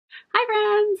Hi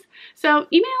friends! So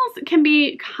emails can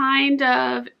be kind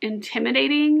of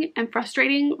intimidating and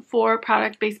frustrating for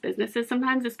product-based businesses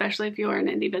sometimes, especially if you're an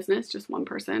indie business, just one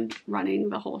person running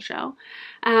the whole show,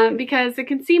 because it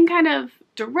can seem kind of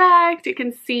direct. It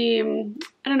can seem,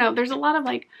 I don't know, there's a lot of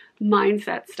like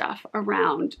mindset stuff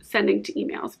around sending to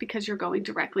emails because you're going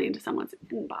directly into someone's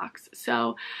inbox.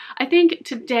 So I think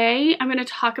today I'm going to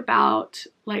talk about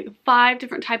like 5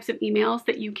 different types of emails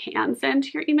that you can send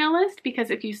to your email list, because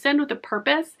if you send with a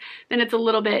purpose, then it's a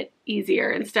little bit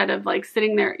easier instead of like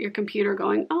sitting there at your computer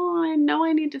going, oh, I know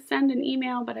I need to send an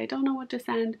email, but I don't know what to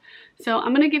send. So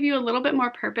I'm going to give you a little bit more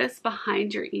purpose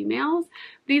behind your emails.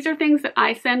 These are things that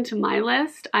I send to my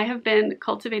list. I have been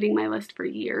cultivating my list for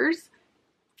years,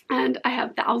 and I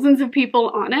have thousands of people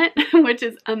on it, which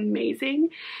is amazing.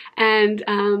 And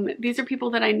these are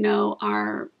people that I know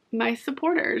are my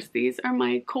supporters. These are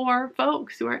my core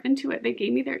folks who are into it. They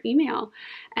gave me their email,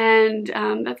 and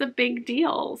that's a big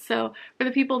deal. So for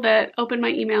the people that open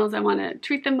my emails, I want to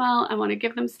treat them well. I want to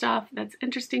give them stuff that's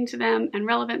interesting to them and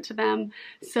relevant to them.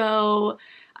 So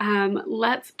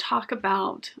let's talk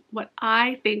about what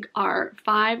I think are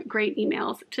 5 great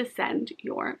emails to send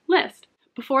your list.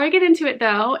 Before I get into it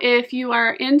though, if you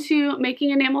are into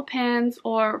making enamel pins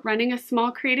or running a small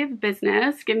creative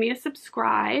business, give me a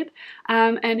subscribe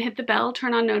and hit the bell,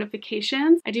 turn on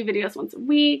notifications. I do videos once a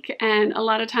week, and a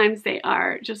lot of times they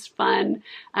are just fun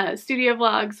studio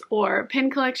vlogs or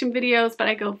pin collection videos, but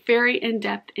I go very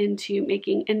in-depth into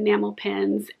making enamel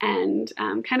pins and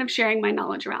kind of sharing my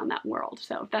knowledge around that world.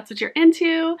 So if that's what you're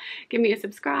into, give me a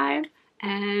subscribe,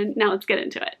 and now let's get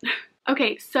into it.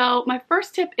 Okay, so my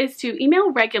first tip is to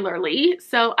email regularly.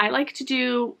 So I like to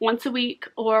do once a week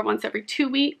or once every 2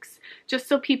 weeks, just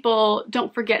so people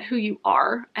don't forget who you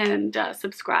are and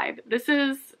subscribe. This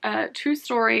is a true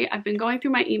story. I've been going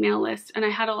through my email list, and I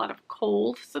had a lot of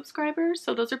cold subscribers.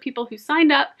 So those are people who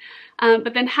signed up,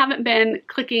 but then haven't been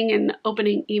clicking and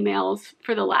opening emails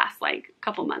for the last like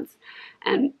couple months.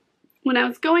 And when I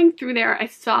was going through there, I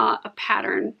saw a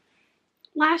pattern.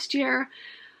 Last year,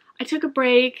 I took a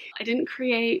break. I didn't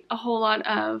create a whole lot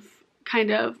of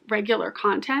kind of regular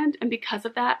content, and because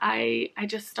of that, I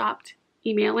just stopped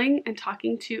emailing and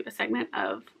talking to a segment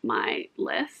of my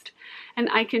list. And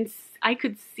I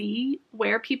could see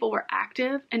where people were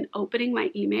active and opening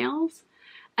my emails.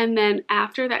 And then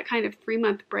after that kind of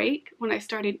 3-month break, when I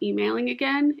started emailing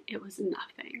again, it was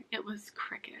nothing. It was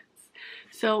crickets.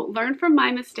 So learn from my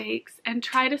mistakes and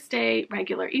try to stay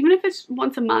regular, even if it's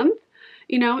once a month.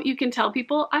 You know, you can tell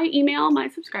people I email my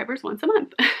subscribers once a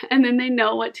month, and then they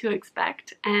know what to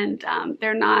expect, and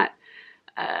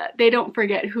they don't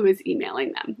forget who is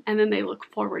emailing them, and then they look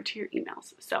forward to your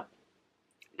emails. So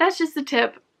that's just a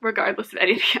tip, regardless of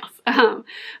anything else.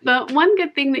 But one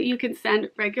good thing that you can send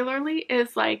regularly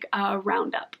is like a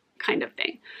roundup kind of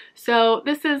thing. So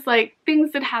this is like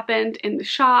things that happened in the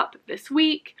shop this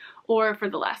week or for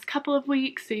the last couple of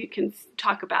weeks. So you can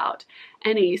talk about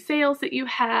any sales that you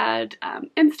had,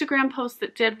 Instagram posts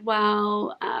that did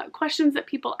well, questions that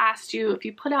people asked you. If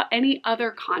you put out any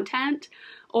other content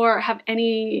or have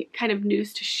any kind of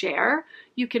news to share,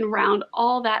 you can round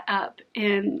all that up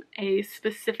in a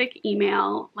specific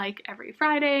email, like every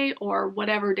Friday or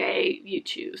whatever day you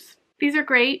choose. These are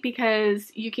great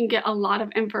because you can get a lot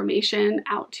of information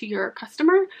out to your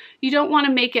customer. You don't want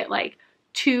to make it like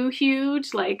too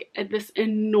huge, like this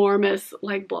enormous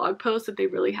like blog post that they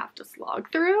really have to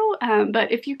slog through.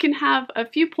 But if you can have a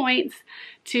few points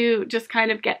to just kind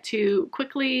of get to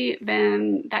quickly,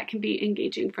 then that can be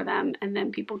engaging for them. And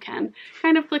then people can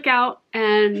kind of click out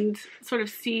and sort of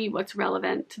see what's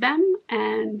relevant to them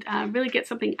and really get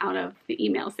something out of the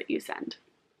emails that you send.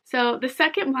 So the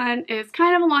second one is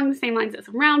kind of along the same lines as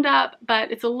a roundup,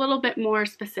 but it's a little bit more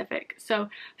specific. So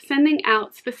sending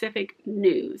out specific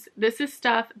news. This is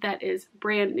stuff that is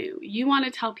brand new. You want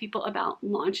to tell people about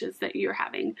launches that you're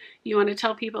having. You want to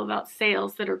tell people about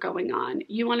sales that are going on.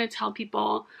 You want to tell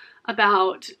people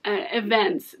about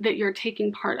events that you're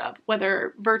taking part of,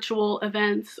 whether virtual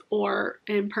events or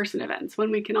in-person events,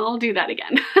 when we can all do that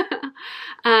again.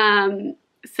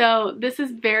 So this is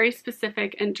very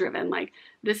specific and driven. Like,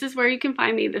 this is where you can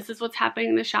find me. This is what's happening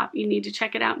in the shop. You need to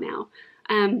check it out now.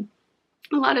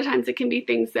 A lot of times it can be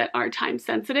things that are time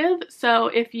sensitive. So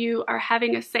if you are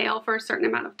having a sale for a certain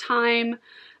amount of time,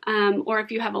 or if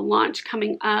you have a launch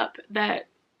coming up that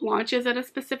launches at a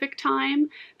specific time,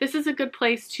 this is a good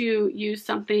place to use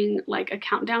something like a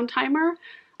countdown timer.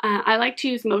 I like to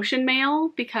use Motion Mail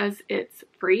because it's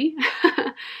free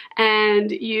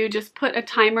and you just put a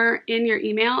timer in your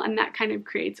email, and that kind of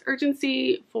creates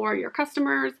urgency for your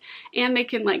customers, and they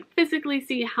can like physically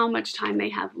see how much time they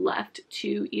have left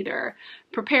to either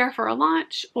prepare for a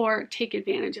launch or take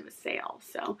advantage of a sale.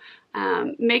 So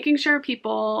making sure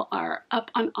people are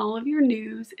up on all of your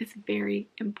news is very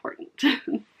important.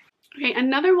 Okay,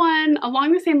 another one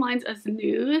along the same lines as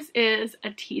news is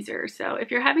a teaser. So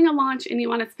if you're having a launch and you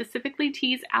want to specifically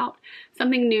tease out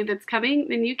something new that's coming,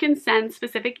 then you can send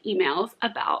specific emails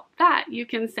about that. You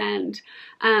can send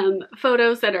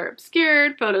photos that are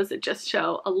obscured, photos that just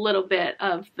show a little bit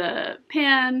of the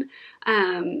pin,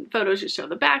 photos that show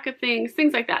the back of things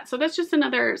like that. So that's just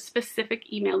another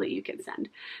specific email that you can send.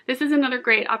 This is another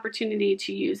great opportunity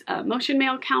to use a motion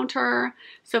mail counter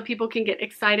so people can get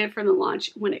excited for the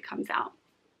launch when it comes out.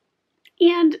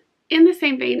 And in the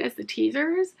same vein as the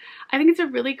teasers, I think it's a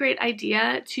really great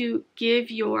idea to give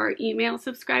your email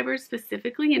subscribers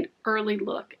specifically an early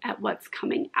look at what's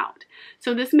coming out.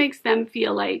 So this makes them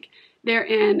feel like they're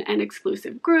in an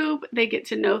exclusive group. They get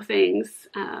to know things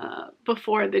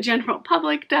before the general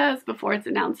public does, before it's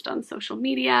announced on social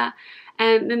media,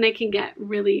 and then they can get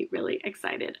really, really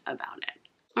excited about it.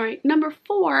 All right, number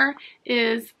 4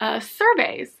 is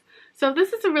surveys. So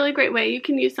this is a really great way. You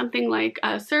can use something like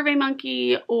a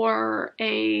SurveyMonkey or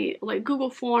a Google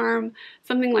form,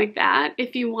 something like that,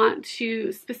 if you want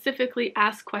to specifically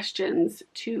ask questions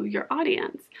to your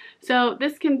audience. So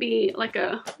this can be like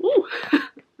a,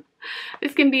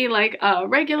 this can be like a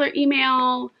regular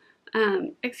email.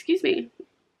 Excuse me,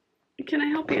 can I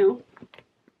help you?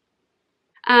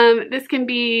 This can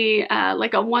be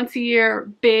like a once a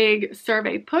year big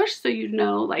survey push, so you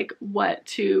know like what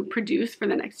to produce for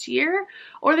the next year.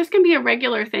 Or this can be a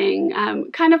regular thing,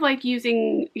 kind of like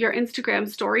using your Instagram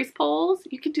stories polls.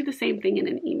 You can do the same thing in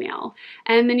an email,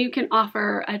 and then you can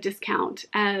offer a discount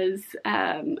as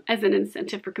an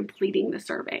incentive for completing the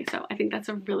survey. So I think that's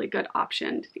a really good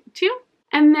option too.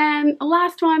 And then the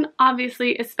last one,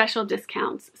 obviously, is special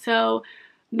discounts. So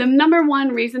the number one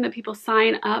reason that people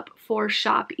sign up for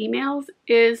shop emails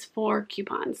is for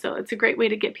coupons. So it's a great way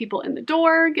to get people in the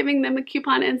door, giving them a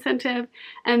coupon incentive,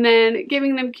 and then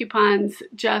giving them coupons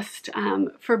just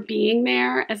for being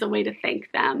there as a way to thank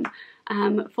them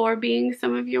for being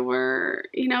some of your,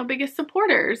 biggest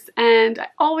supporters. And I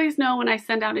always know when I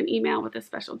send out an email with a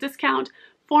special discount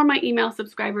for my email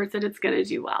subscribers that it's going to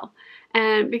do well.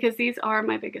 And because these are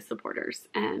my biggest supporters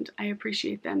and I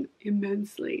appreciate them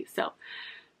immensely. So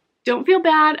don't feel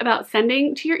bad about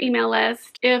sending to your email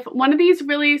list. If one of these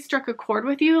really struck a chord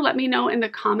with you, let me know in the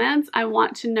comments. I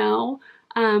want to know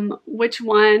which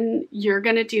one you're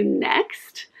gonna do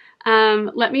next.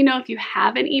 Let me know if you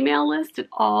have an email list at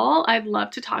all. I'd love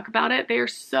to talk about it. They are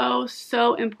so,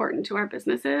 so important to our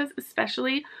businesses,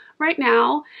 especially right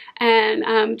now.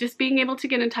 And just being able to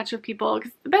get in touch with people,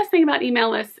 because the best thing about email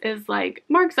lists is like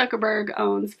Mark Zuckerberg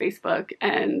owns Facebook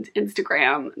and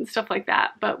Instagram and stuff like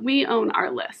that, but we own our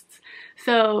lists.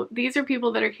 So these are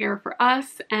people that are here for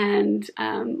us, and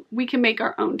we can make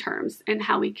our own terms in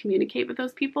how we communicate with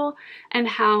those people and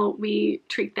how we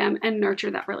treat them and nurture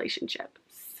that relationship.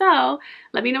 So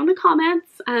let me know in the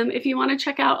comments. If you want to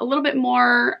check out a little bit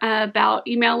more about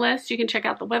email lists, you can check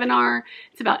out the webinar.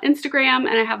 It's about Instagram,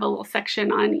 and I have a little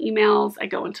section on emails. I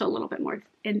go into a little bit more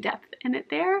in depth in it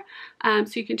there.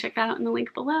 So you can check that out in the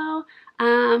link below.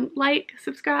 Like,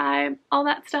 subscribe, all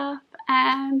that stuff,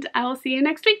 and I will see you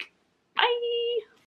next week. Bye!